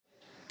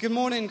Good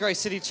morning, Grace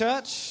City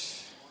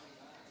Church.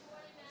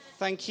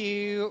 Thank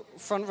you,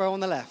 front row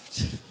on the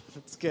left.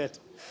 That's good.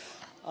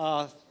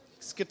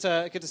 It's good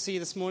to see you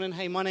this morning.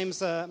 Hey, my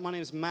name's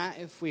Matt.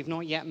 If we've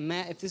not yet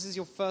met, if this is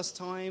your first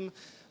time,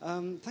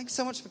 thanks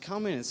so much for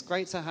coming. It's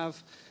great to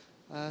have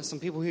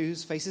some people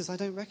whose faces I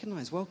don't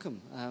recognize.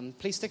 Welcome.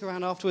 Please stick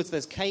around afterwards.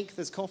 There's cake,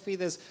 there's coffee,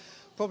 there's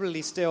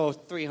probably still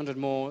 300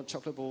 more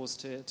chocolate balls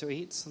to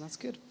eat, so that's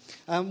good.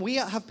 We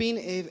have been,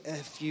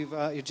 if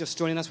you're just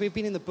joining us, we've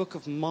been in the book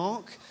of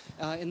Mark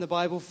in the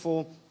Bible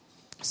for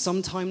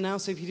some time now.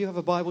 So if you do have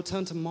a Bible,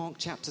 turn to Mark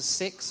chapter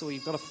 6, or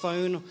you've got a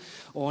phone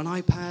or an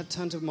iPad,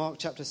 turn to Mark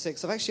chapter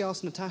 6. I've actually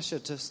asked Natasha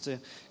just to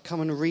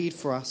come and read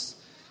for us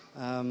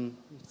from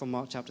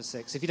Mark chapter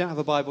 6. If you don't have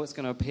a Bible, it's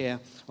going to appear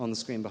on the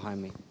screen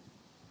behind me.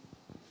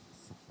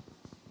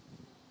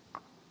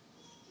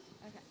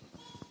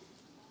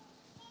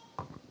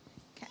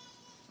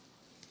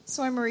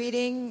 So I'm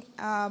reading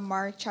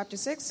Mark chapter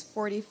 6,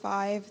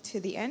 45 to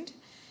the end.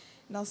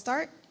 And I'll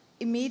start.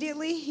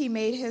 Immediately he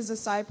made his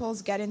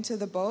disciples get into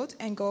the boat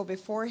and go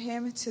before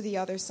him to the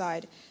other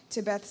side,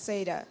 to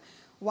Bethsaida,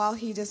 while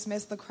he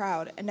dismissed the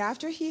crowd. And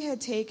after he had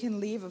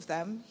taken leave of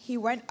them, he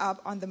went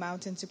up on the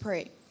mountain to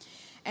pray.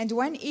 And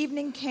when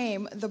evening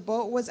came, the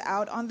boat was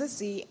out on the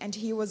sea, and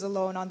he was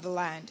alone on the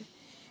land.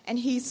 And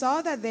he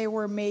saw that they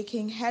were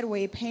making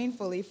headway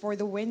painfully, for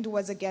the wind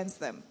was against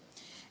them.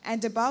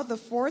 And about the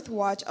fourth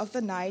watch of the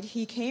night,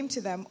 he came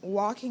to them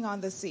walking on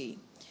the sea.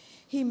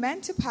 He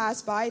meant to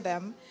pass by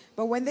them,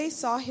 but when they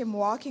saw him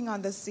walking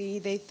on the sea,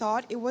 they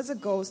thought it was a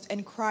ghost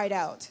and cried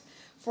out,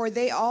 for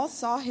they all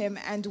saw him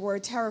and were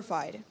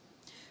terrified.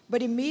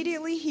 But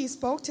immediately he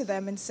spoke to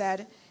them and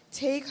said,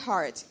 "Take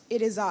heart,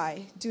 it is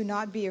I, do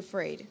not be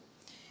afraid."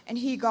 And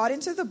he got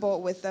into the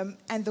boat with them,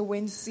 and the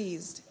wind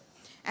ceased.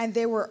 And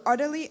they were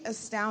utterly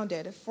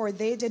astounded, for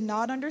they did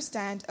not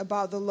understand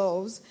about the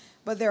loaves,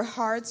 but their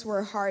hearts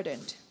were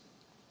hardened.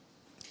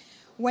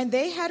 When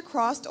they had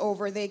crossed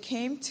over, they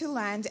came to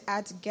land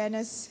at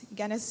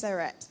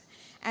Gennesaret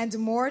and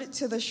moored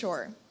to the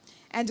shore.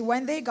 And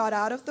when they got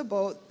out of the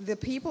boat, the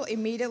people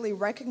immediately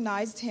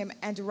recognized him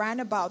and ran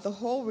about the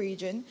whole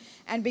region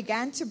and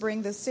began to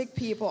bring the sick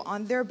people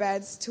on their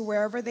beds to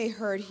wherever they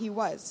heard he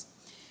was.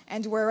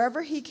 And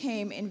wherever he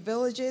came, in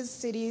villages,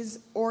 cities,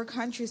 or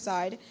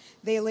countryside,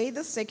 they laid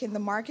the sick in the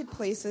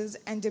marketplaces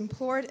and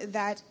implored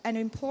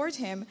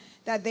him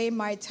that they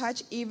might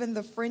touch even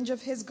the fringe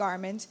of his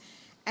garment,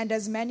 and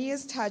as many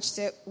as touched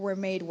it were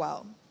made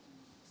well.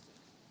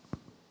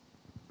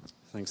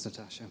 Thanks,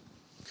 Natasha.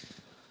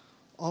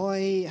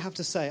 I have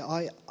to say,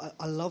 I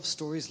love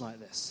stories like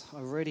this. I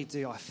really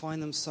do. I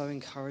find them so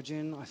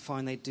encouraging. I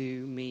find they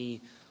do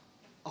me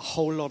a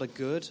whole lot of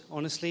good,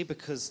 honestly,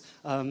 because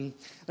let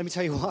me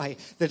tell you why.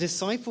 The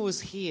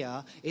disciples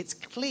here, it's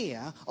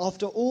clear,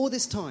 after all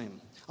this time,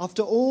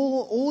 after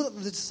all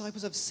that the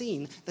disciples have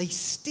seen, they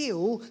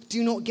still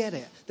do not get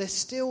it. They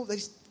still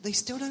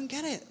don't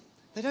get it.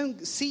 They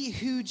don't see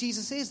who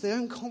Jesus is. They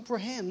don't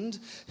comprehend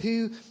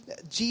who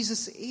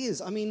Jesus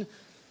is. I mean,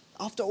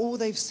 after all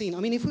they've seen,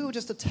 if we were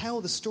just to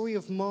tell the story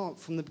of Mark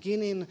from the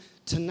beginning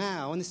to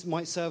now, and this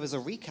might serve as a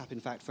recap, in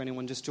fact, for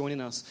anyone just joining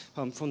us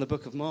from the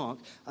book of Mark,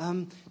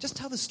 just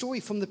tell the story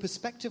from the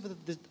perspective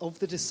of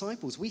the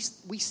disciples. We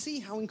see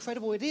how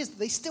incredible it is that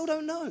they still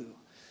don't know.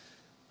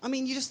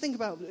 You just think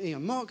about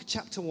Mark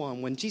chapter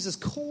 1, when Jesus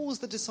calls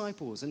the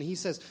disciples, and he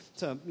says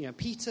to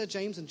Peter,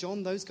 James, and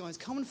John, those guys,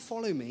 come and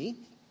follow me,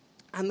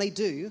 and they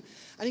do.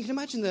 And you can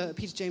imagine that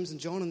Peter, James, and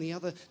John and the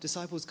other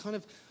disciples kind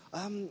of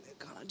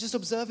just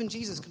observing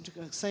Jesus,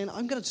 saying,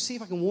 I'm going to see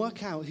if I can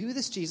work out who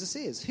this Jesus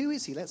is. Who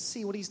is he? Let's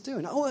see what he's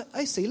doing. Oh,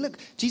 I see. Look,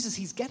 Jesus,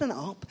 he's getting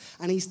up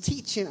and he's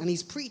teaching and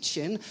he's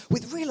preaching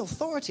with real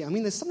authority.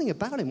 There's something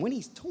about him. When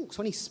he talks,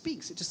 when he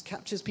speaks, it just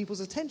captures people's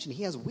attention.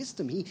 He has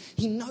wisdom.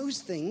 He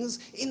knows things,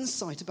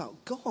 insight about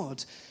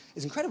God.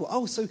 It's incredible.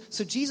 Oh, so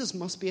Jesus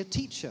must be a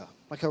teacher,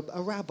 like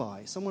a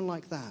rabbi, someone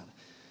like that.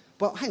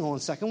 Well, hang on a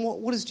second.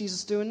 What is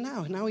Jesus doing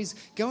now? Now he's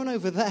going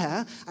over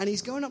there and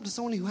he's going up to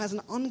someone who has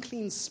an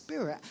unclean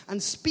spirit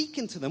and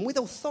speaking to them with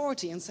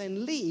authority and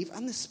saying, leave,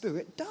 and the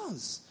spirit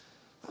does.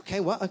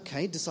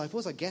 Okay,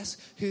 disciples, I guess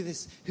who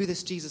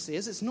this Jesus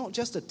is. It's not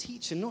just a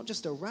teacher, not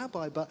just a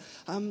rabbi, but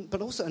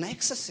also an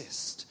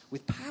exorcist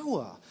with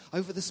power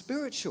over the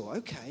spiritual.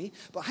 Okay,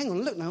 but hang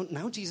on, look,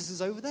 now Jesus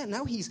is over there.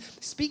 Now he's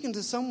speaking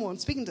to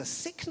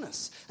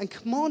sickness and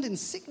commanding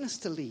sickness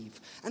to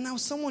leave. And now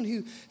someone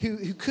who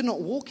could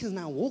not walk is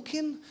now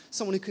walking.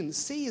 Someone who couldn't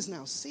see is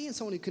now seeing.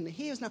 Someone who couldn't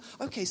hear is now...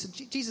 Okay, so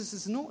Jesus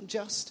is not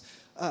just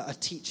a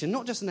teacher,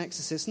 not just an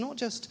exorcist,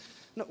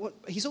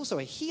 he's also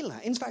a healer.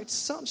 In fact,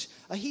 such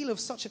a healer of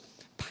such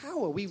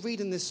power we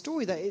read in this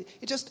story that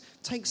it just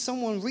takes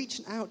someone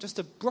reaching out, just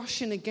to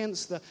brushing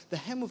against the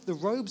hem of the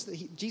robes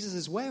that Jesus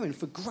is wearing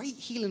for great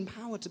healing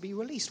power to be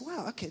released.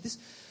 Wow, okay,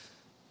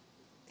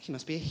 he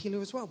must be a healer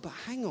as well. But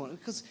hang on,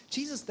 because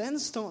Jesus then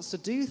starts to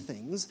do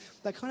things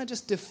that kind of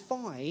just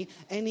defy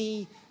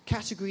any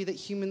category that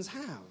humans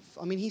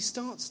have.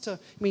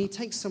 He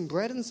takes some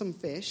bread and some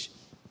fish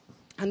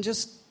and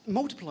just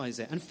multiplies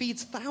it and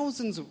feeds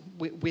thousands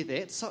with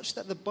it, such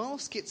that the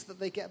baskets that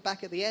they get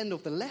back at the end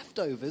of the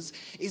leftovers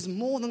is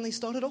more than they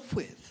started off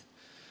with.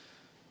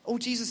 Oh,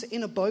 Jesus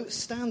in a boat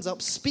stands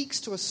up, speaks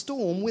to a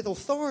storm with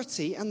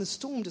authority, and the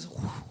storm just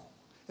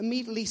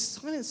immediately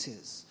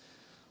silences.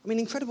 I mean,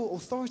 incredible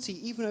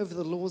authority even over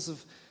the laws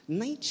of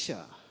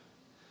nature.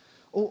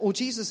 Or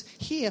Jesus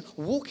here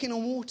walking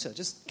on water,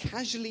 just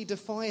casually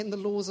defying the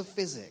laws of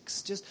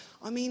physics.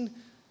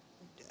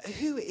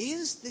 Who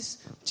is this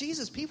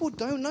Jesus? People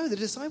don't know. The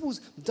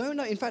disciples don't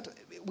know. In fact,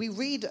 we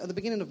read at the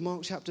beginning of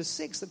Mark chapter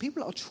 6 that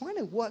people are trying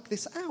to work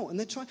this out. And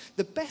they're trying.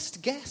 The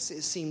best guess,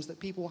 it seems, that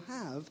people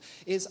have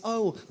is,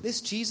 this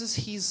Jesus,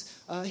 he's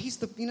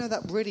the,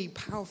 that really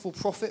powerful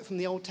prophet from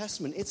the Old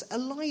Testament. It's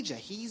Elijah.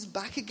 He's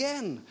back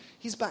again.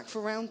 He's back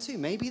for round 2.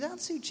 Maybe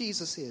that's who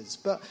Jesus is.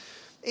 But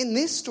in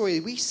this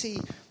story, we see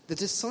the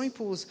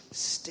disciples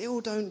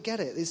still don't get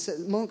it.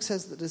 Mark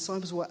says that the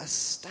disciples were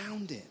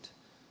astounded.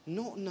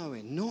 Not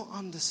knowing, not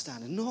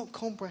understanding, not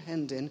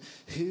comprehending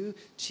who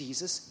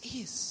Jesus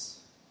is.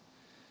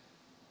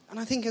 And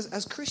I think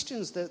as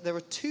Christians, there are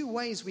 2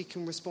 ways we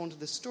can respond to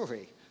this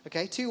story.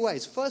 Okay, 2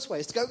 ways. First way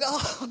is to go,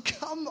 oh,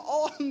 come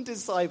on,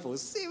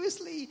 disciples.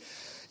 Seriously,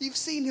 you've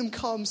seen him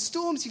calm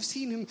storms. You've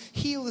seen him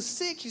heal the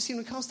sick. You've seen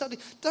him cast out.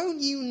 Don't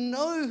you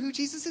know who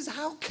Jesus is?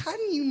 How can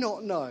you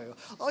not know?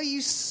 Are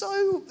you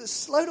so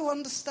slow to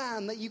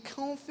understand that you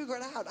can't figure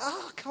it out?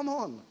 Come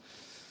on.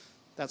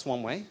 That's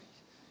one way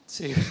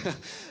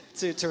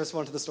to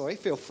respond to the story.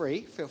 Feel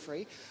free.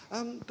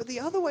 But the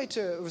other way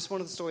to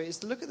respond to the story is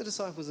to look at the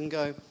disciples and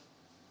go,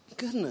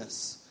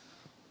 goodness,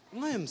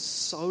 I am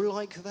so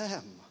like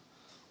them.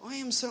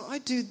 I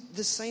do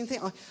the same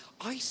thing.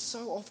 I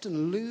so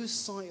often lose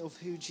sight of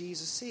who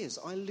Jesus is.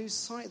 I lose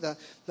sight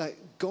that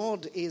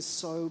God is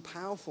so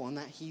powerful and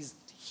that he's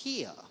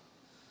here.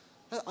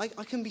 I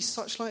can be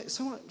so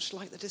much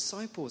like the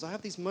disciples. I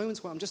have these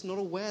moments where I'm just not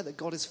aware that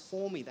God is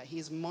for me, that he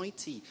is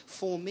mighty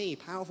for me,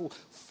 powerful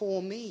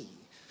for me.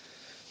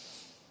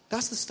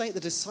 That's the state the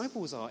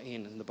disciples are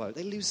in the boat.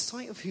 They lose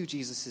sight of who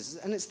Jesus is.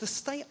 And it's the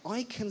state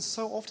I can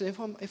so often,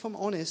 if I'm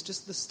honest,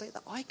 just the state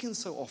that I can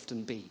so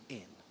often be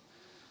in.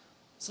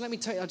 So let me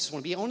tell you, I just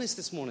want to be honest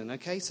this morning,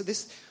 okay? So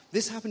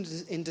this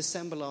happened in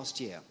December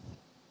last year.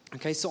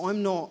 Okay, so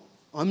I'm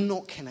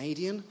not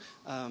Canadian.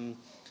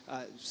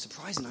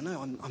 Surprising, I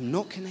know. I'm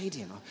not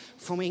Canadian. I'm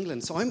from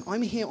England. So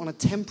I'm here on a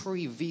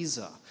temporary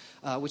visa,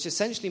 which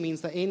essentially means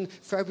that in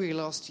February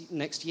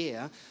next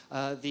year,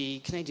 the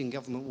Canadian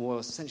government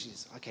was essentially,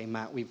 okay,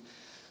 Matt,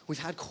 we've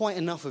had quite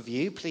enough of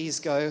you. Please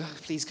go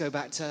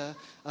back to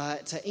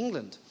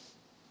England.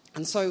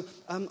 And so,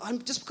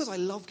 just because I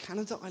love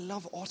Canada, I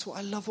love Ottawa,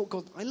 I love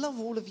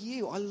all of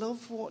you. I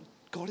love what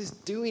God is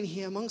doing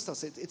here amongst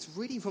us. It's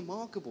really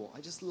remarkable. I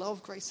just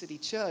love Grace City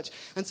Church.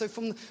 And so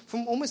from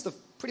almost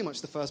pretty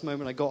much the first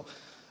moment I got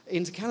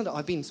into Canada,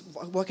 I've been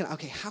working out,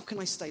 okay, how can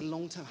I stay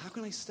long term? How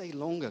can I stay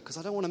longer? Because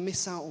I don't want to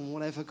miss out on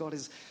whatever God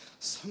is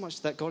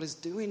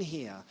doing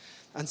here.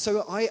 And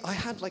so I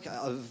had like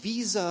a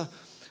visa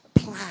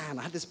plan.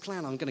 I had this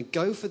plan. I'm going to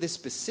go for this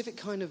specific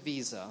kind of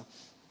visa.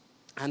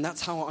 And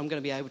that's how I'm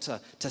going to be able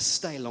to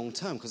stay long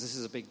term, because this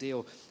is a big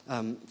deal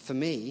for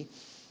me.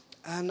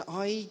 And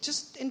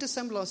in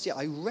December last year,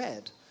 I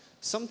read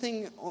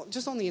something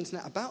just on the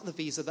internet about the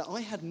visa that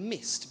I had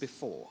missed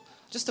before.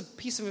 Just a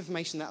piece of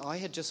information that I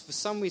had just for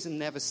some reason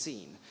never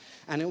seen.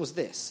 And it was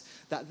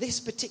that this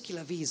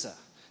particular visa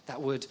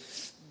that would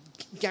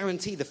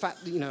guarantee the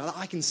fact that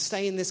I can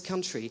stay in this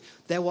country,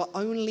 there were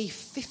only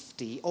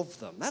 50 of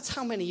them. That's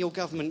how many your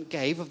government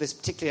gave of this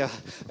particular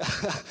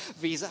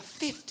visa.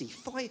 50.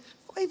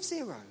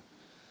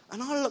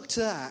 And I looked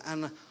at that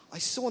and I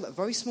saw that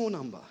very small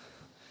number.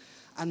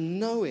 And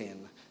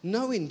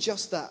knowing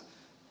just that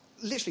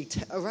literally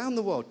around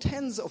the world,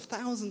 tens of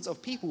thousands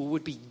of people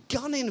would be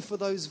gunning for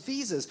those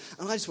visas.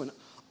 And I just went,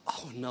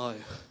 oh no,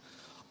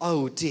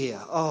 oh dear,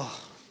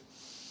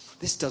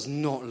 this does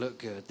not look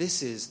good.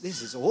 This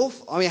is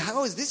awful. I mean,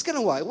 how is this going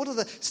to work? What are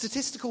the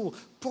statistical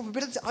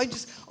probabilities?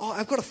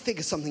 I've got to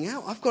figure something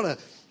out.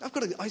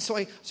 So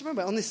I just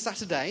remember on this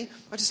Saturday,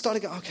 I just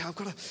started going, okay, I've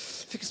got to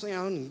figure something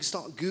out and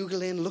start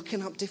Googling,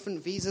 looking up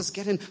different visas,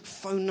 getting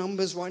phone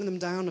numbers, writing them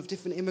down of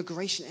different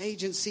immigration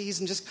agencies,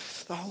 and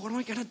just, what am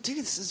I going to do?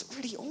 This is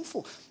really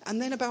awful.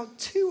 And then it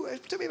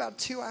took me about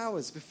 2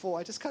 hours before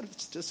I just kind of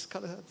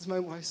had this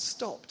moment where I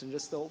stopped and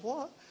just thought,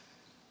 what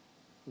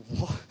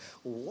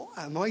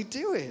am I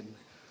doing?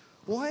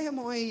 Why am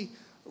I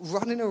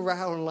running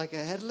around like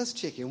a headless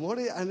chicken?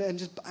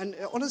 And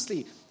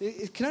honestly,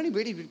 it can only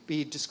really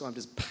be described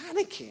as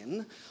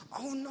panicking.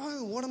 Oh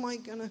no, what am I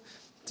going to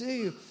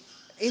do?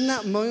 In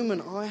that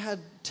moment, I had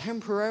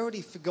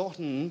temporarily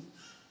forgotten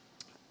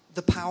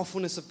the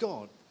powerfulness of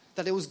God.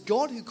 That it was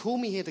God who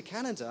called me here to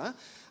Canada,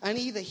 and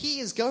either he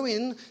is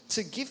going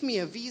to give me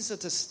a visa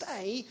to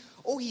stay,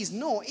 or he's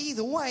not.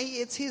 Either way,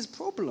 it's his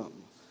problem.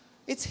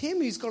 It's him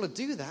who's got to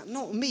do that,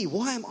 not me.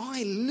 Why am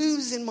I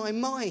losing my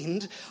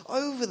mind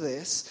over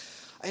this?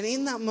 And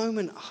in that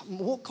moment,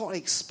 what got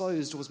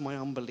exposed was my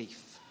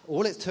unbelief.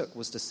 All it took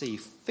was to see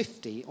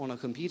 50 on a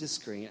computer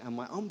screen and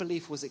my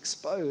unbelief was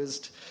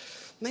exposed.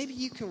 Maybe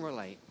you can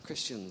relate,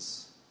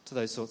 Christians, to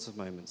those sorts of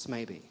moments.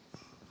 Maybe.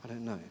 I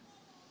don't know.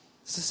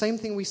 It's the same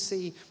thing we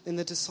see in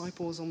the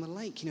disciples on the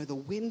lake. The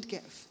wind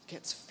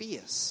gets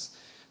fierce.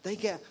 They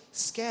get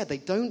scared. They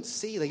don't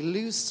see. They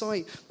lose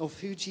sight of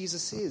who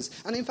Jesus is.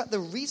 And in fact, the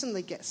reason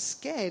they get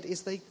scared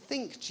is they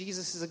think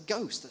Jesus is a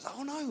ghost.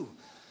 Oh no,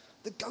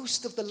 the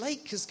ghost of the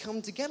lake has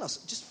come to get us.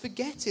 Just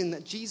forgetting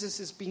that Jesus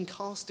has been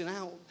casting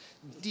out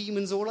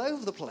demons all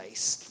over the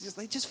place.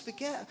 They just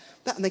forget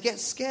that and they get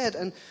scared.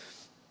 And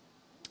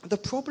the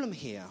problem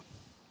here,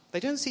 they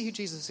don't see who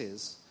Jesus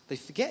is. They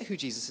forget who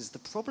Jesus is. The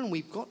problem,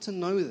 we've got to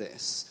know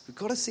this. We've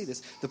got to see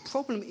this. The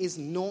problem is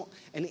not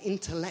an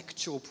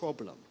intellectual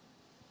problem.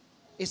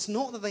 It's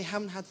not that they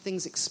haven't had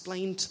things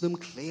explained to them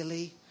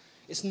clearly.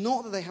 It's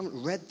not that they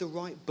haven't read the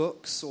right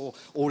books or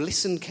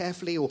listened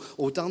carefully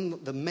or done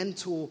the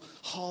mental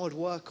hard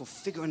work of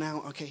figuring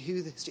out, okay,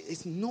 who this is.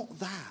 It's not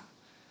that.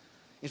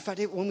 In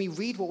fact, when we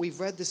read what we've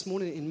read this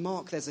morning in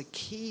Mark, there's a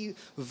key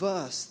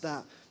verse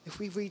that, if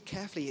we read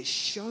carefully, it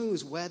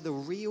shows where the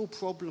real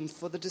problem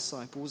for the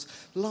disciples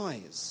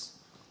lies.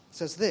 It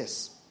says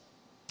this,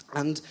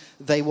 and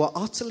they were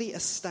utterly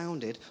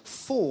astounded,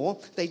 for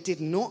they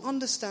did not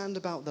understand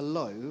about the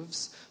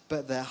loaves,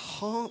 but their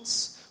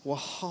hearts were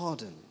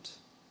hardened.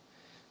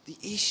 The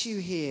issue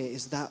here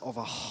is that of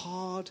a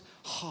hard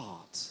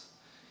heart.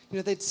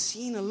 They'd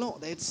seen a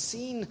lot. They'd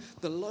seen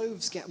the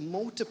loaves get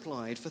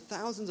multiplied for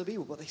thousands of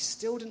people, but they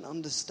still didn't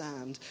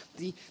understand.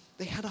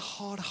 They had a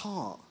hard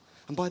heart.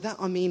 And by that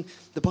I mean,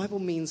 the Bible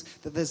means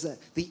that there's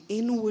the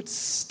inward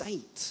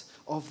state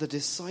of the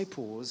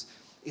disciples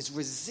is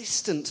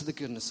resistant to the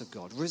goodness of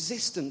God,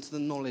 resistant to the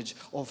knowledge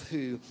of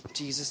who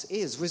Jesus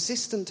is,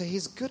 resistant to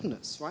his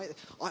goodness, right?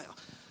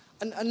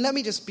 And let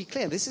me just be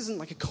clear, this isn't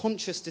like a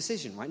conscious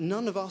decision, right?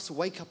 None of us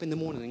wake up in the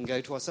morning and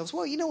go to ourselves,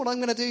 well, you know what I'm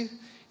going to do? You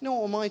know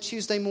what my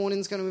Tuesday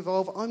morning's going to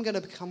involve? I'm going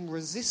to become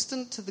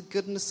resistant to the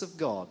goodness of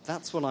God.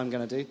 That's what I'm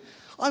going to do.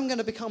 I'm going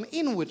to become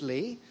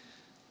inwardly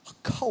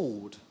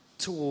cold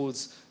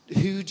towards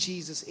who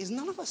Jesus is.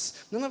 None of us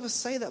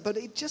say that, but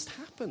it just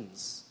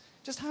happens.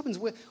 It just happens.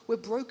 We're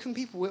broken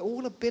people. We're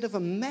all a bit of a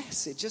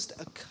mess. It just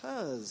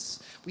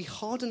occurs. We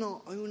harden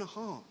our own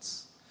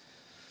hearts.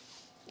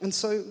 And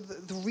so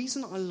the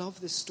reason I love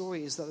this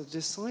story is that the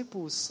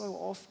disciples so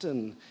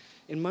often,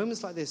 in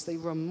moments like this, they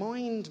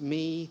remind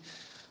me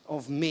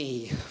of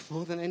me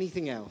more than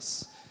anything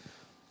else.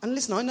 And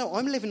listen, I know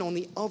I'm living on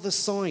the other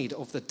side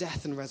of the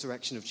death and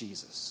resurrection of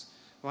Jesus,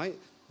 right?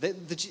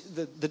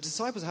 The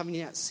disciples haven't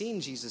yet seen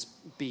Jesus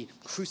be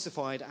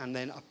crucified and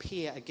then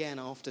appear again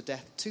after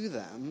death to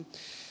them.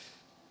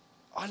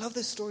 I love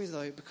this story,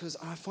 though, because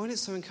I find it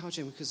so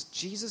encouraging because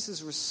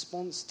Jesus'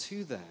 response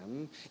to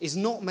them is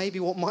not maybe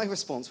what my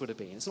response would have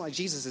been. It's not like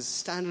Jesus is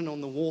standing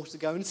on the water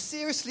going,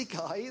 seriously,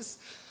 guys,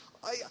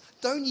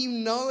 don't you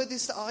know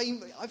this?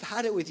 I've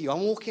had it with you.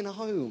 I'm walking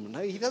home. No,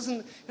 he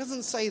doesn't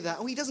say that.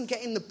 Oh, he doesn't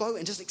get in the boat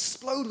and just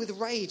explode with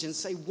rage and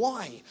say,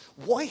 why?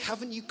 Why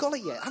haven't you got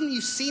it yet? Haven't you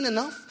seen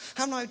enough?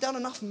 Haven't I done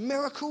enough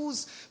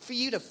miracles for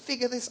you to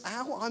figure this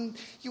out?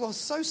 You are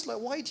so slow.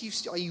 Why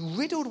are you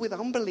riddled with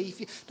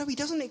unbelief? No, he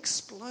doesn't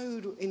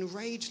explode in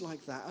rage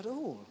like that at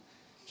all.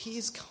 He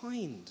is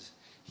kind.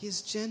 He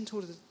is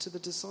gentle to the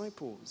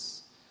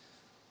disciples.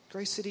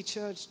 Grace City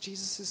Church,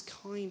 Jesus is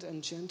kind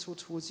and gentle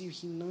towards you.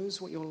 He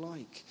knows what you're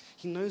like.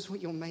 He knows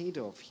what you're made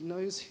of. He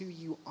knows who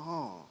you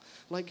are.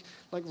 Like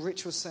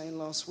Rich was saying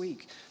last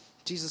week,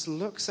 Jesus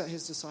looks at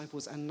his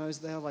disciples and knows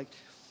they're like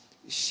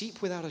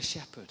sheep without a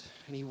shepherd.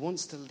 And he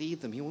wants to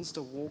lead them. He wants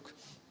to walk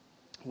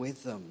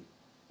with them.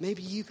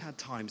 Maybe you've had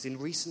times in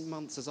recent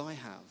months as I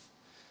have,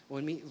 or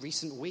in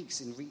recent weeks,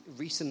 in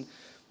recent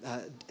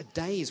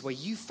days where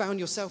you found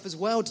yourself as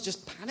well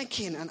just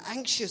panicking and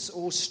anxious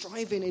or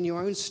striving in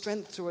your own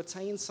strength to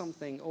attain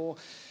something, or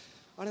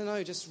I don't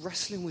know, just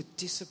wrestling with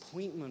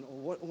disappointment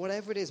or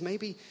whatever it is.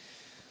 Maybe,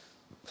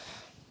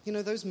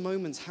 those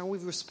moments, how we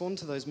respond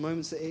to those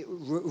moments, it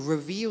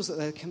reveals that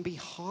there can be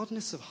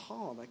hardness of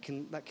heart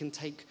that can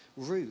take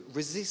root,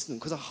 resistance,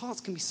 because our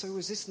hearts can be so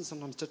resistant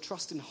sometimes to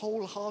trusting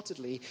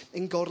wholeheartedly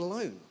in God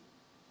alone.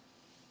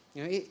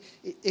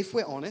 If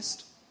we're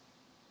honest,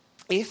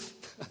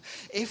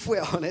 if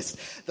we're honest,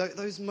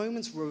 those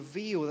moments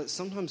reveal that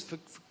sometimes for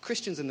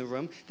Christians in the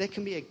room, there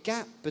can be a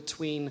gap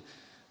between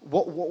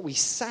what we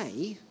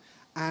say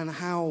and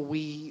how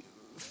we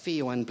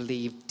feel and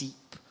believe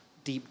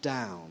deep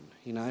down,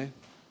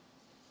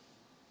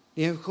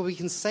 because we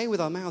can say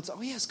with our mouths,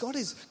 oh yes, God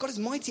is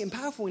mighty and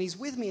powerful and he's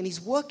with me and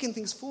he's working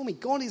things for me.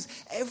 God is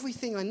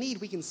everything I need.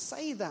 We can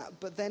say that,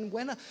 but then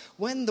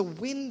when the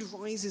wind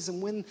rises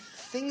and when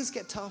things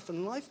get tough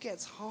and life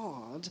gets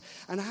hard,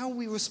 and how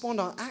we respond,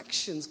 our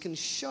actions can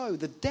show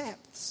the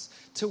depths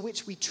to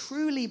which we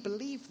truly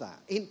believe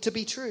that to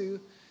be true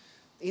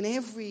in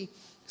every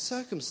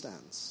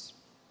circumstance.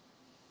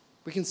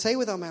 We can say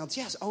with our mouths,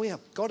 yes, oh yeah,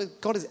 God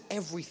is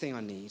everything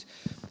I need.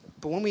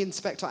 But when we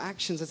inspect our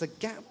actions, there's a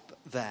gap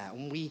there,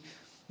 and we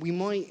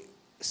might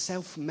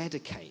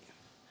self-medicate.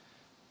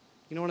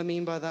 You know what I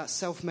mean by that?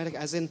 Self-medicate,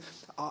 as in,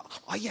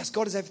 yes,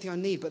 God is everything I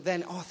need, but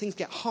then, things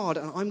get hard,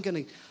 and I'm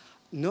going to,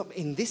 not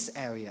in this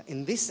area,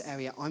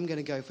 I'm going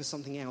to go for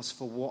something else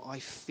for what I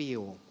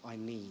feel I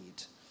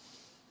need.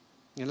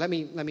 You know, let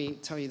me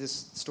tell you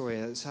this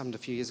story. This happened a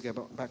few years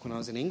ago, back when I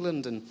was in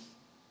England, and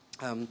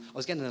I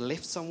was getting a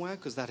lift somewhere,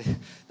 because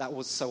that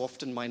was so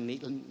often my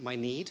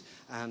need,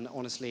 and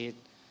honestly,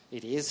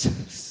 it is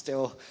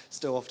still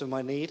often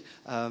my need.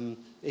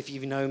 If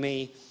you know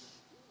me,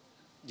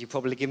 you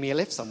probably give me a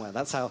lift somewhere.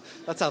 That's how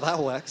that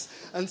works.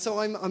 And so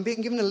I'm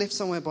being given a lift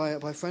somewhere by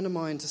a friend of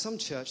mine to some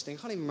church thing.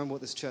 I can't even remember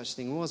what this church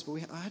thing was, but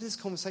I had this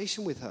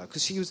conversation with her,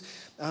 because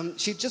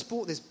she'd just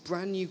bought this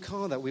brand new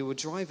car that we were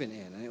driving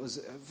in, and it was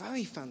a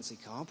very fancy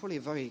car, probably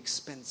a very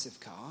expensive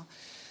car.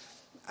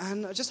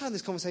 And I just had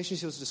this conversation.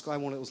 She was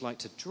describing what it was like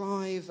to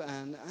drive,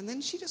 and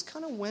then she just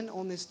kind of went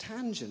on this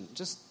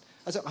tangent.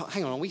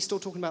 Hang on, are we still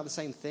talking about the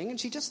same thing? And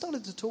she just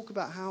started to talk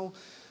about how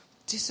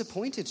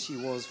disappointed she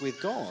was with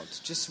God.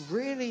 Just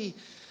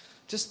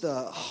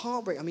the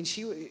heartbreak. I mean,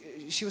 she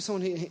was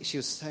someone who, she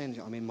was saying,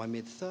 I'm in my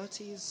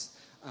mid-30s,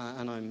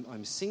 and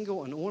I'm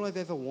single, and all I've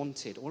ever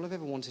wanted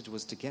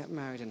was to get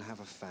married and have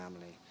a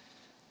family.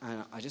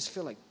 And I just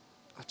feel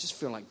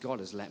like God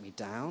has let me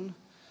down,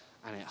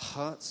 and it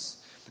hurts.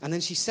 And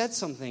then she said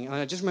something, and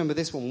I just remember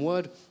this one,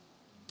 word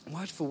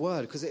for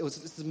word, because it was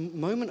the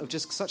moment of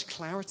just such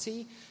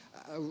clarity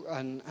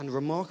and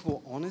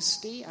remarkable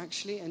honesty,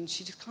 actually. And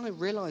she just kind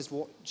of realized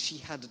what she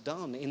had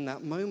done in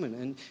that moment.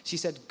 And she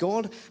said,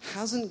 God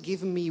hasn't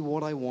given me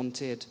what I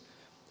wanted,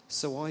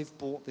 so I've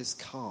bought this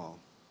car.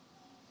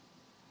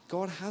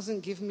 God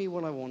hasn't given me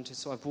what I wanted,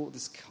 so I've bought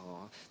this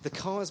car. The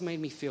car has made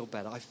me feel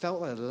better. I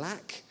felt a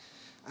lack,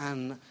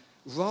 and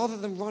rather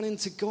than running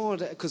to God,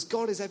 because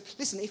God is...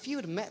 Listen, if you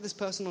had met this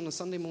person on a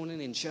Sunday morning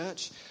in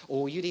church,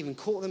 or you'd even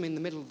caught them in the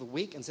middle of the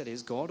week and said,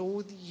 is God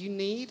all you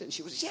need? And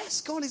she was,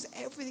 yes, God is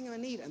everything I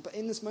need. But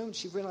in this moment,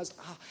 she realized,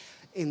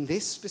 in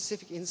this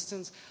specific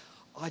instance,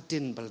 I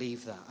didn't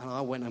believe that. And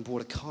I went and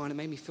bought a car, and it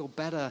made me feel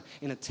better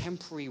in a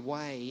temporary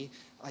way.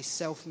 I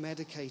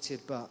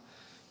self-medicated, but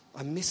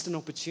I missed an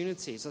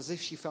opportunity. It's as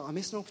if she felt, I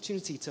missed an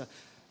opportunity to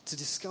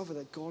discover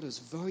that God is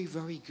very,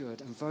 very good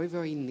and very,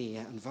 very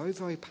near and very,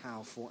 very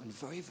powerful and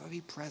very,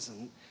 very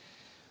present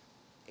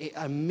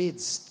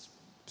amidst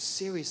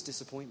serious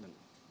disappointment,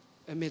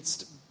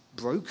 amidst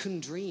broken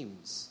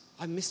dreams.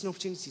 I missed an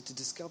opportunity to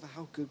discover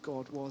how good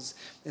God was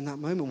in that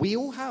moment. We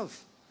all have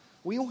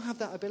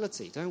that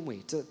ability, don't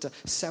we, to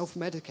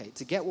self-medicate,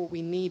 to get what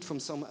we need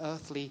from some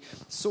earthly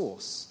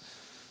source.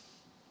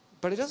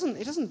 But it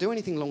doesn't do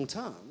anything long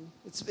term.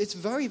 It's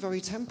very,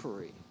 very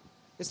temporary.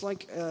 It's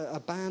like a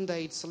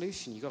Band-Aid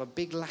solution. You've got a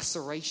big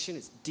laceration.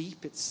 It's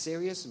deep. It's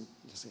serious. And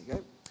just there you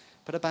go.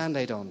 Put a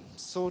Band-Aid on.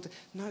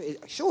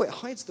 It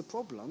hides the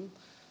problem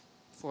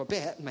for a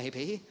bit,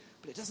 maybe,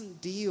 but it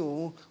doesn't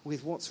deal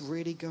with what's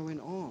really going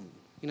on.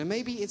 You know,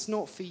 maybe it's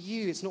not for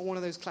you. It's not one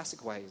of those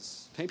classic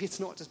ways. Maybe it's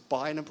not just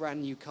buying a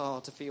brand new car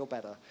to feel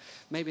better.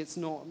 Maybe it's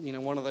not,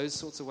 one of those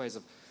sorts of ways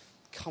of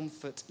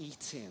comfort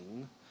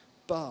eating,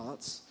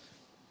 but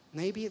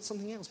maybe it's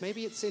something else.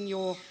 Maybe it's in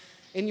your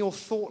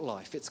thought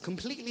life. It's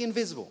completely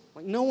invisible.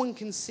 Like no one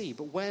can see.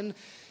 But when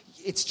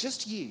it's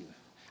just you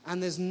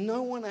and there's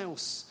no one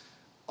else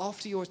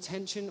after your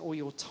attention or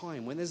your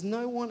time, when there's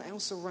no one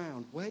else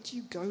around, where do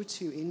you go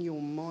to in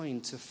your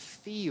mind to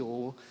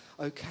feel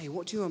okay?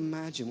 What do you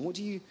imagine? What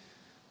do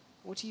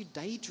you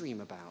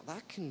daydream about?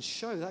 That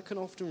can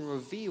often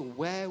reveal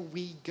where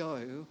we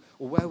go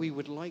or where we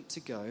would like to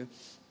go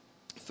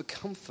for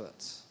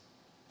comfort.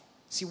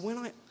 See,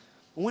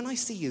 when I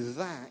see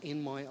that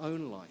in my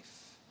own life,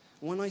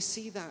 when I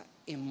see that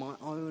in my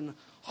own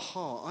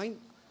heart,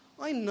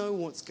 I know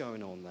what's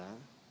going on there.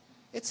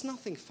 It's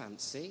nothing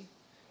fancy.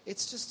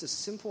 It's just a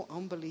simple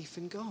unbelief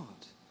in God.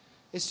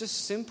 It's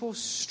just simple,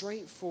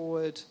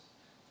 straightforward,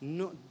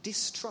 not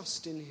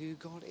distrust in who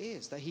God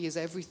is, that he is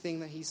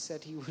everything that he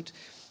said he would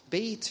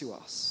be to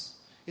us.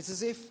 It's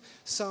as if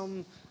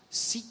some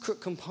secret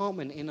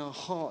compartment in our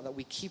heart that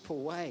we keep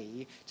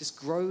away just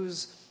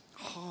grows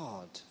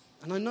hard.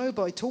 And I know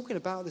by talking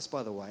about this,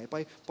 by the way,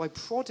 by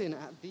prodding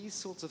at these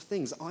sorts of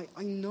things, I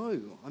know,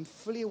 I'm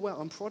fully aware,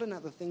 I'm prodding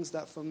at the things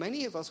that for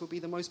many of us would be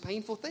the most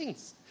painful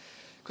things.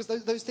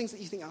 Because those things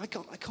that you think, I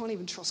can't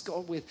even trust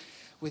God with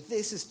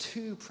this is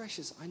too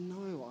precious. I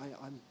know,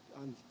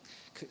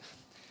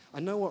 I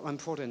know what I'm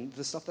prodding,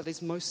 the stuff that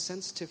is most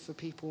sensitive for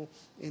people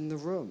in the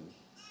room.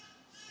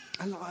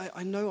 And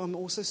I know I'm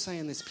also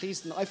saying this,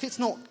 please, if it's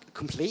not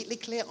completely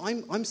clear,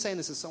 I'm saying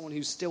this as someone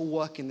who's still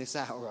working this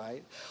out,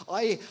 right?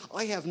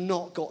 I have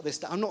not got this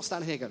down. I'm not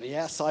standing here going,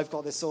 yes, I've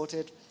got this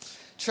sorted.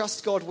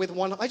 Trust God with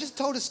one. I just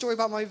told a story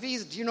about my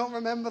visa. Do you not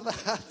remember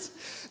that?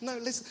 No,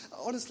 listen,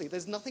 honestly,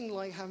 there's nothing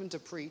like having to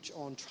preach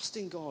on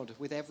trusting God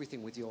with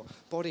everything, with your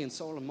body and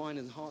soul and mind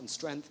and heart and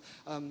strength.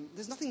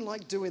 There's nothing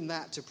like doing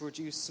that to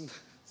produce some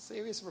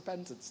serious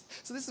repentance.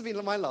 So this has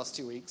been my last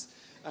 2 weeks.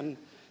 And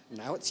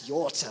Now it's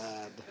your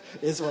turn,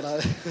 is what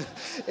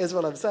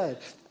I'm saying.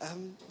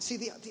 See,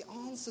 the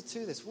answer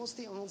to this, what's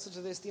the answer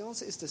to this? The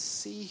answer is to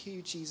see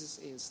who Jesus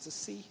is, to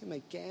see him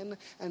again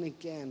and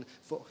again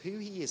for who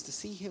he is, to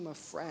see him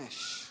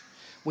afresh.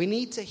 We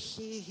need to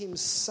hear him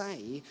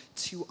say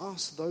to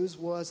us those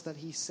words that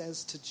he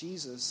says to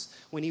Jesus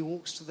when he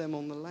walks to them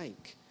on the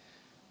lake.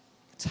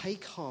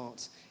 Take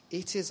heart,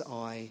 it is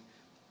I,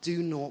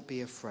 do not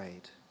be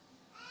afraid.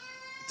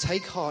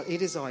 Take heart,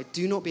 it is I,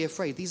 do not be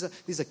afraid. These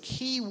are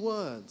key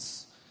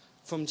words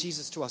from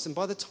Jesus to us. And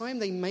by the time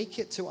they make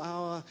it to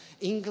our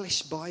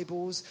English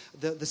Bibles,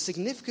 the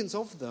significance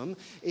of them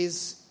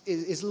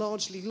is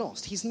largely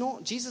lost.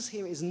 Jesus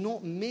here is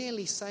not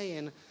merely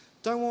saying,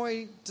 don't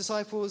worry,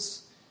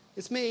 disciples,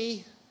 it's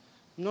me,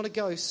 I'm not a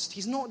ghost.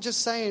 He's not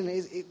just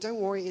saying, don't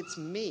worry, it's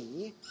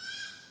me.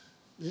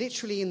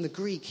 Literally in the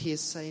Greek, he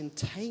is saying,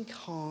 take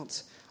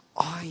heart,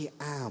 I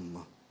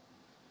am.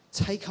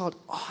 Take heart,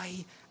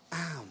 I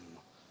am.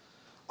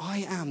 I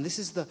am. This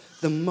is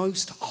the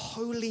most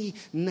holy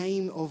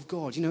name of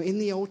God. You know, in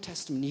the Old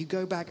Testament, you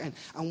go back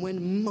and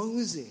when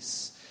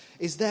Moses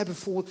is there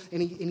before, and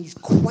he's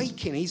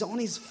quaking, he's on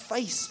his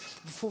face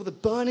before the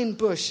burning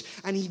bush,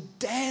 and he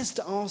dares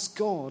to ask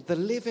God, the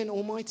living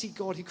almighty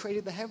God who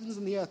created the heavens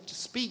and the earth,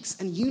 just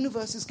speaks and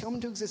universes come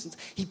into existence.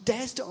 He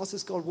dares to ask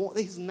this God what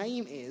his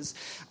name is,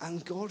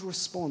 and God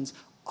responds,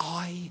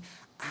 I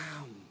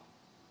am.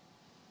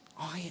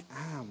 I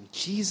am.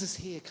 Jesus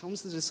here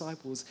comes to the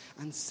disciples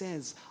and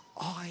says,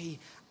 I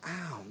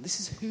am. This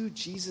is who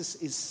Jesus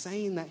is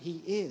saying that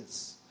he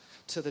is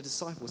to the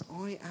disciples.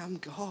 I am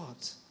God.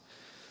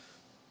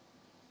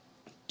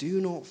 Do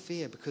not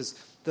fear, because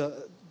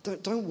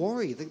don't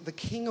worry. The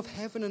King of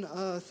heaven and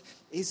earth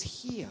is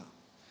here.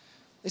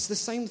 It's the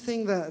same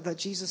thing that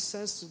Jesus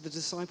says to the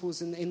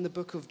disciples in the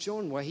book of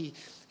John, where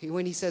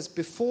when he says,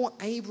 before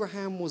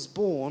Abraham was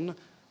born,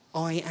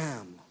 I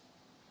am.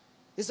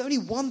 There's only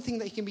one thing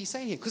that he can be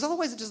saying here, because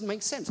otherwise it doesn't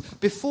make sense.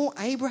 Before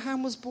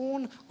Abraham was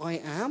born, I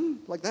am.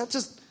 Like that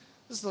just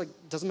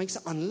doesn't make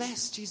sense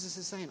unless Jesus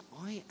is saying,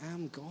 I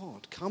am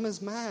God. Come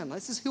as man.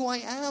 This is who I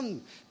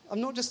am.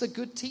 I'm not just a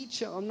good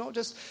teacher. I'm not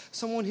just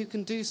someone who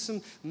can do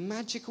some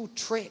magical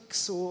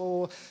tricks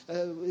or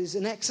is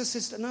an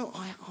exorcist. No,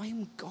 I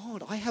am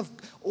God. I have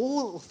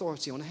all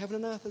authority on heaven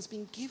and earth has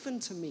been given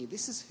to me.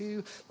 This is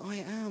who I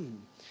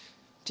am.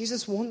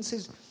 Jesus wants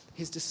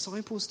his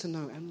disciples to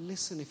know, and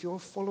listen, if you're a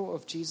follower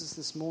of Jesus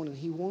this morning,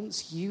 he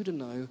wants you to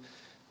know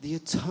the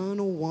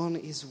eternal one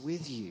is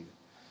with you.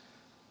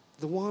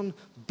 The one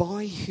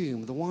by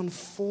whom, the one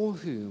for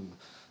whom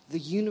the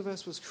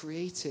universe was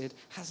created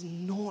has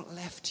not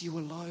left you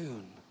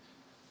alone.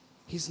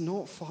 He's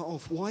not far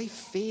off. Why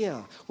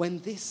fear when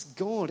this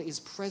God is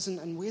present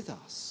and with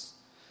us?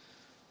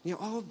 You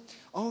know,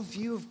 our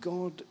view of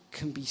God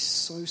can be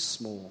so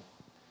small.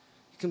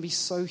 It can be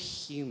so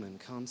human,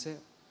 can't it?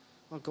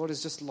 Oh, God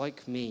is just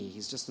like me.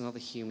 He's just another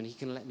human. He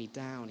can let me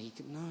down.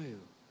 No.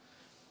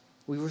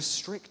 We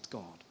restrict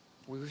God.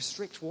 We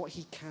restrict what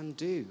he can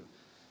do.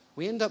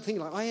 I end up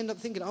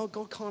thinking, oh,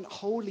 God can't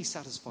wholly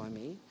satisfy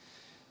me.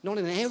 Not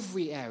in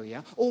every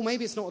area. Or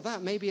maybe it's not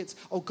that. Maybe it's,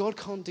 oh, God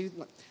can't do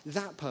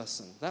that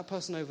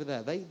person over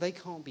there. They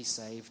can't be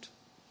saved.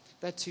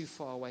 They're too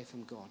far away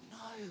from God.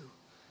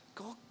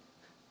 No.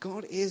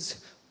 God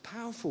is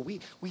powerful. We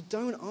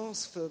don't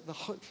ask for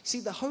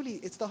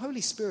it's the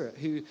Holy Spirit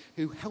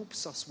who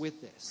helps us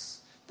with this.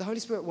 The Holy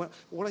Spirit,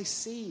 what I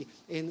see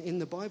in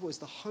the Bible is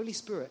the Holy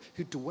Spirit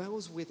who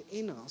dwells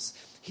within us.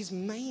 His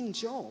main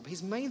job,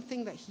 his main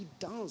thing that he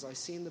does, I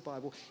see in the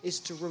Bible, is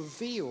to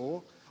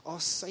reveal our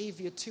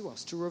Savior to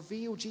us, to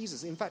reveal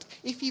Jesus. In fact,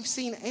 if you've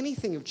seen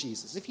anything of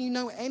Jesus, if you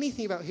know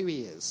anything about who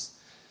he is,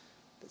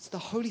 it's the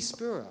Holy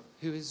Spirit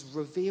who has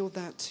revealed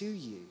that to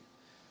you.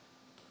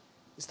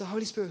 It's the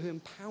Holy Spirit who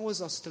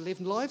empowers us to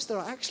live lives that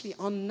are actually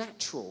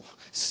unnatural,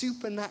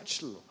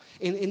 supernatural,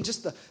 in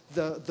just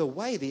the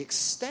way, the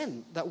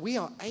extent that we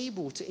are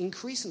able to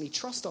increasingly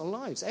trust our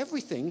lives,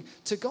 everything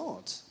to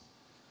God.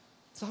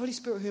 It's the Holy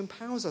Spirit who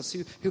empowers us,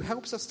 who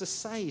helps us to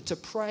say, to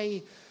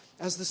pray,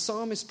 as the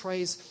psalmist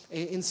prays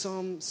in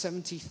Psalm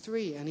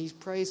 73, and he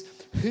prays,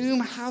 whom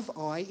have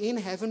I in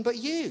heaven but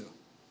you?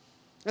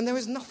 And there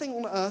is nothing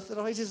on earth that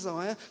I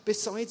desire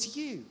besides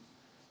you.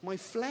 My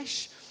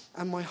flesh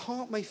and my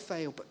heart may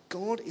fail, but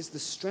God is the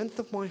strength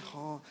of my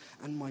heart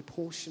and my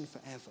portion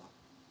forever.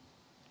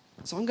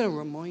 So I'm going to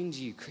remind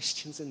you,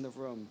 Christians in the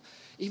room,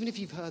 even if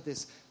you've heard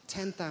this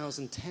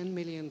 10,000, 10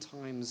 million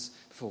times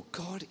before,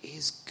 God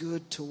is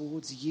good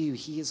towards you.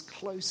 He is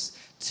close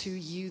to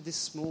you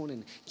this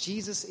morning.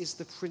 Jesus is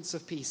the Prince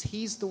of Peace.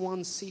 He's the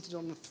one seated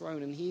on the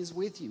throne, and he is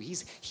with you.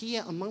 He's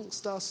here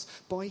amongst us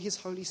by his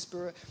Holy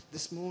Spirit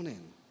this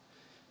morning.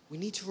 We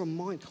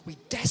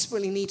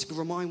desperately need to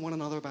remind one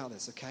another about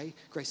this, okay?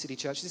 Grace City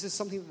Church. This is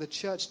something that the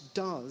church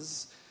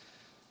does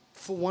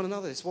for one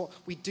another. It's what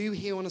we do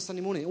here on a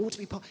Sunday morning. It ought to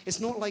be part. It's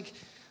not like,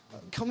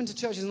 Coming to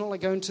church is not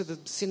like going to the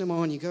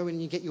cinema and you go in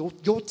and you get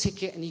your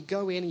ticket and you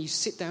go in and you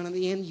sit down, and at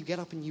the end you get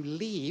up and you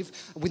leave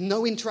with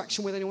no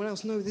interaction with anyone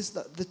else. No,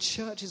 the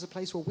church is a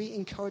place where we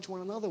encourage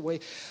one another, where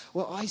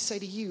I say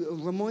to you,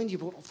 remind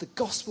you of the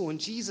gospel and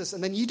Jesus,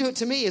 and then you do it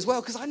to me as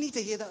well, because I need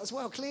to hear that as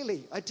well,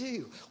 clearly. I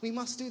do. We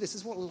must do this.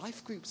 This is what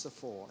life groups are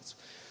for.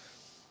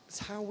 It's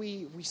how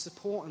we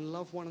support and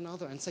love one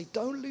another and say,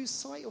 don't lose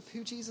sight of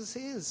who Jesus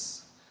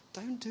is.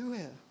 Don't do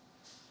it.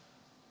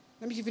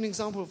 Let me give you an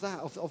example of that,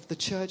 of the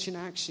church in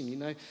action. You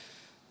know,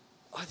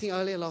 I think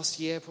earlier last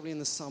year, probably in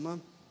the summer,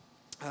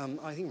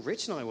 I think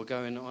Rich and I were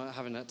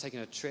taking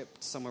a trip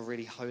somewhere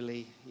really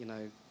holy, you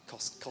know,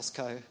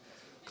 Costco.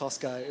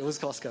 It was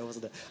Costco,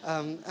 wasn't it?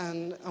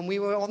 And we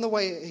were on the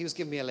way. He was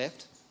giving me a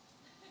lift.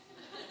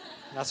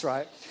 That's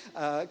right.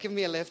 Giving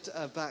me a lift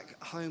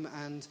back home,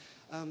 and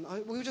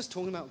we were just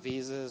talking about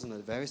visas and the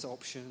various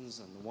options,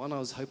 and the one I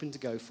was hoping to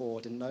go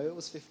for, didn't know it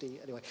was 50.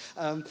 Anyway,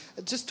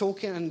 just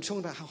talking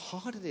about how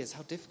hard it is,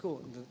 how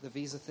difficult the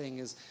visa thing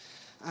is.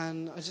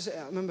 And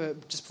I remember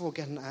just before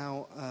getting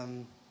out,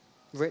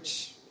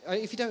 Rich,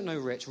 if you don't know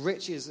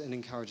Rich is an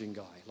encouraging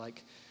guy.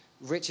 Like,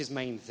 Rich's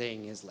main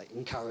thing is like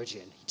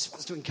encouraging. He just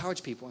wants to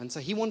encourage people. And so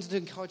he wanted to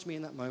encourage me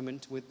in that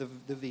moment with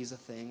the visa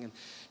thing. And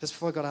just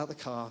before I got out of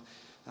the car,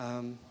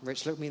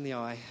 Rich looked me in the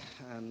eye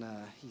and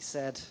he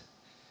said,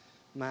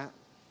 Matt,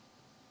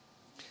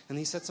 and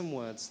he said some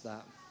words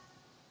that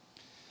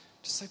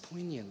just so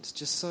poignant,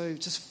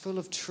 just full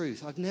of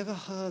truth. I've never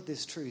heard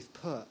this truth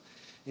put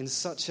in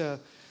such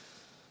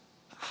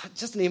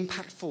just an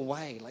impactful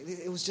way. Like,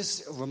 it was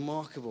just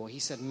remarkable. He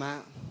said,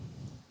 Matt,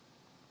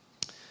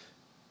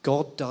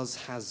 God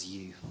has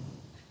you.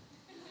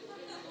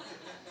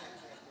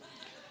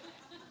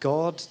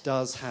 God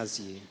has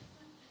you.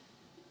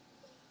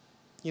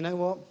 You know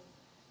what?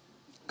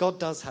 God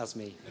has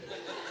me.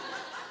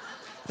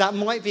 That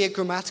might be a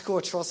grammatical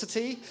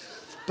atrocity,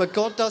 but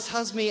God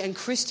has me, and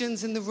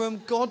Christians in the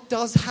room, God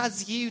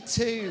has you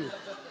too.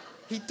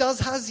 He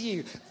has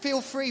you.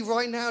 Feel free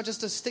right now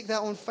just to stick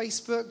that on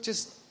Facebook,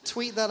 just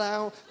tweet that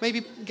out,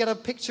 maybe get a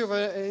picture of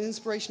an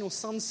inspirational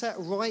sunset,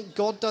 right?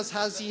 God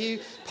has you.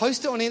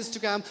 Post it on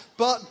Instagram,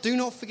 but do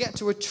not forget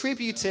to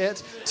attribute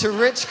it to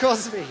Rich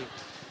Cosby.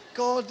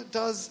 God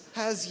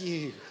has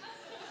you.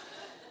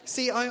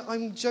 See,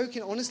 I'm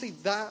joking. Honestly,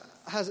 that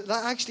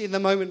actually in the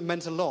moment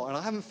meant a lot, and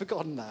I haven't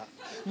forgotten that.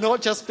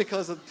 Not just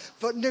because of,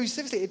 but no,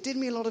 seriously, it did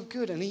me a lot of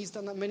good, and he's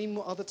done that many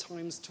more other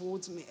times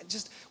towards me.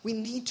 We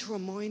need to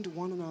remind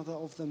one another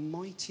of the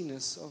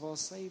mightiness of our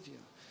Savior,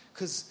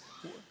 because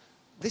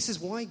this is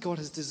why God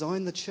has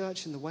designed the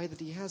church in the way that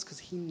he has, because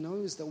he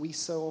knows that we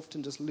so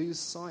often just lose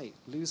sight,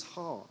 lose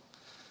heart.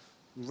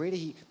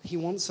 Really, he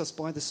wants us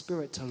by the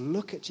Spirit to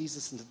look at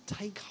Jesus and to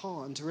take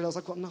heart and to realize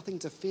I've got nothing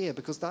to fear,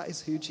 because that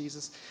is who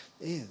Jesus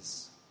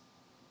is.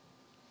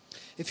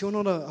 If you're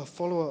not a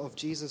follower of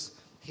Jesus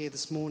here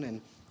this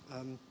morning,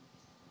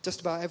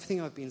 just about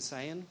everything I've been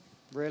saying,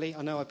 really,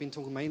 I know I've been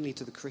talking mainly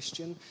to the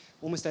Christian,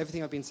 almost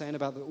everything I've been saying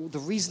about the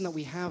reason that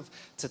we have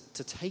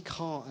to take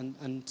heart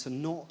and to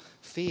not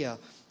fear,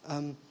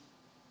 I'm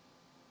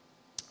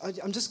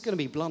just going to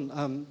be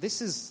blunt.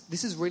 This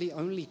is really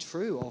only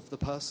true of the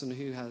person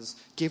who has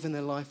given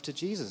their life to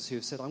Jesus, who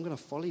have said, I'm going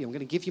to follow you, I'm going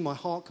to give you my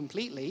heart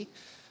completely,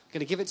 I'm going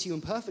to give it to you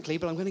imperfectly,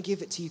 but I'm going to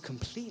give it to you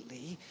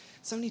completely.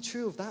 It's only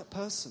true of that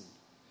person.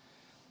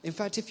 In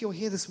fact, if you're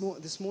here this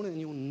morning and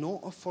you're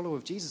not a follower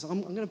of Jesus,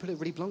 I'm going to put it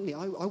really bluntly,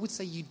 I would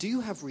say you do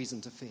have reason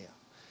to fear.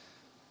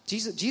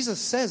 Jesus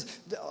says,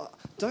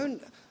 do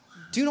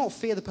not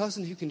fear the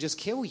person who can just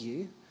kill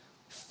you.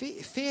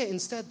 Fear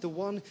instead the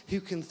one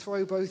who can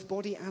throw both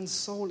body and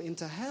soul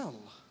into hell.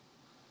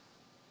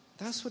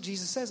 That's what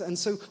Jesus says. And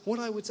so what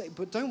I would say,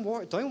 but don't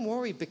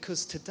worry,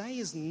 because today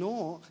is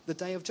not the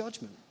day of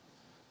judgment.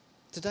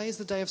 Today is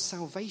the day of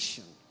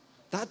salvation.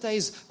 That day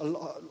is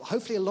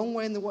hopefully a long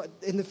way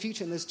in the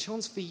future, and there's a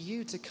chance for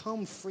you to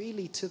come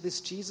freely to this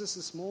Jesus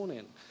this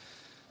morning,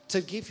 to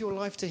give your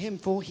life to him,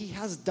 for he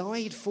has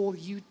died for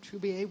you to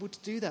be able to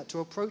do that,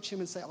 to approach him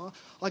and say,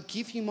 I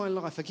give you my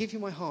life, I give you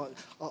my heart,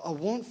 I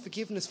want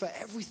forgiveness for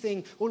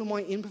everything, all of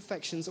my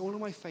imperfections, all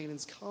of my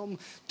failings. Come,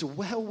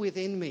 dwell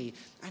within me,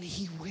 and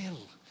he will.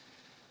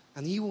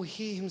 And you will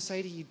hear him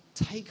say to you,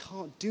 take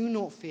heart, do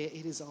not fear,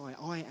 it is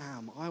I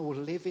am. I will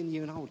live in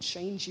you, and I will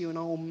change you, and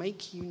I will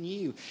make you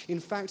new. In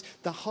fact,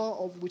 the heart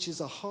of which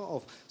is a heart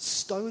of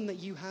stone that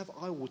you have,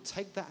 I will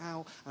take that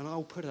out, and I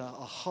will put a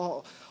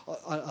heart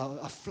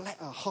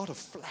of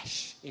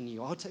flesh in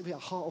you. I'll take a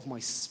heart of my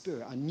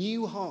spirit, a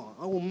new heart.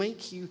 I will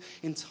make you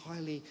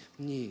entirely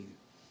new.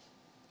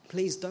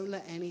 Please don't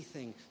let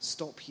anything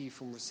stop you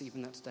from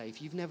receiving that today.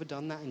 If you've never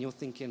done that and you're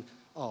thinking,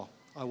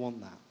 I want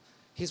that.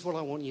 Here's what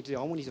I want you to do.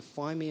 I want you to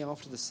find me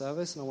after the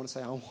service, and I want to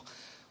say,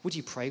 would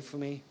you pray for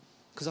me?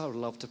 Because I would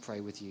love to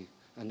pray with you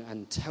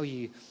and tell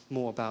you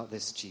more about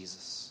this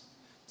Jesus.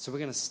 So we're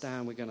going to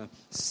stand, we're going to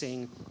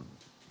sing.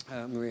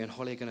 Maria and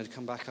Holly are going to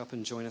come back up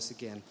and join us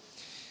again.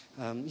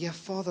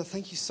 Father,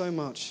 thank you so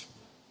much.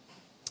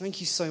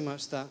 Thank you so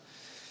much that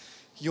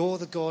you're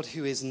the God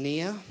who is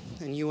near,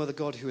 and you are the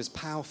God who is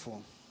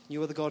powerful.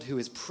 You are the God who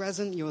is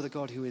present. You are the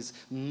God who is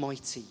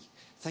mighty.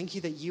 Thank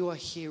you that you are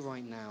here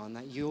right now and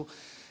that your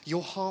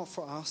heart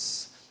for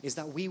us is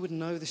that we would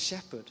know the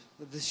shepherd,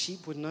 that the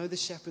sheep would know the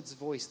shepherd's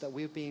voice, that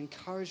we would be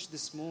encouraged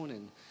this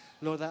morning.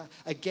 Lord, that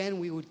again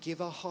we would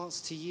give our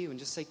hearts to you and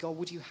just say, God,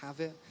 would you have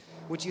it?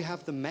 Would you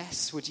have the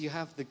mess? Would you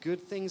have the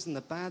good things and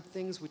the bad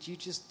things? Would you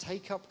just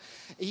take up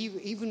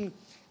even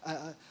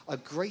a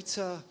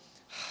greater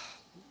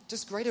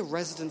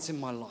residence in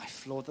my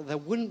life, Lord, that there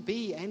wouldn't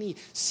be any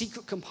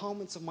secret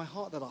compartments of my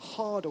heart that are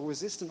hard or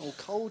resistant or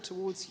cold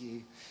towards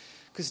you.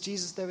 Because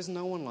Jesus, there is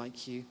no one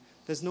like you.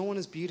 There's no one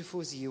as beautiful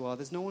as you are.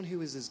 There's no one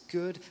who is as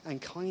good and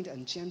kind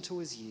and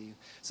gentle as you.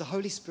 So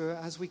Holy Spirit,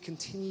 as we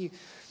continue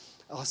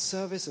our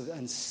service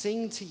and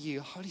sing to you,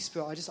 Holy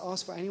Spirit, I just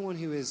ask for anyone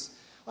who is,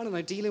 I don't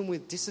know, dealing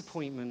with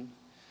disappointment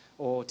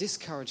or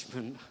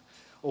discouragement,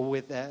 or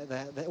with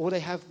all they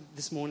have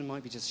this morning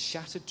might be just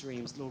shattered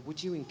dreams. Lord,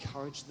 would you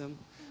encourage them?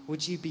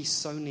 Would you be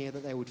so near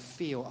that they would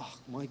feel, oh,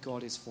 my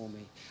God is for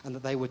me, and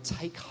that they would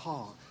take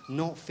heart,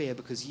 not fear,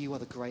 because you are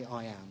the great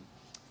I am.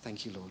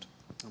 Thank you, Lord.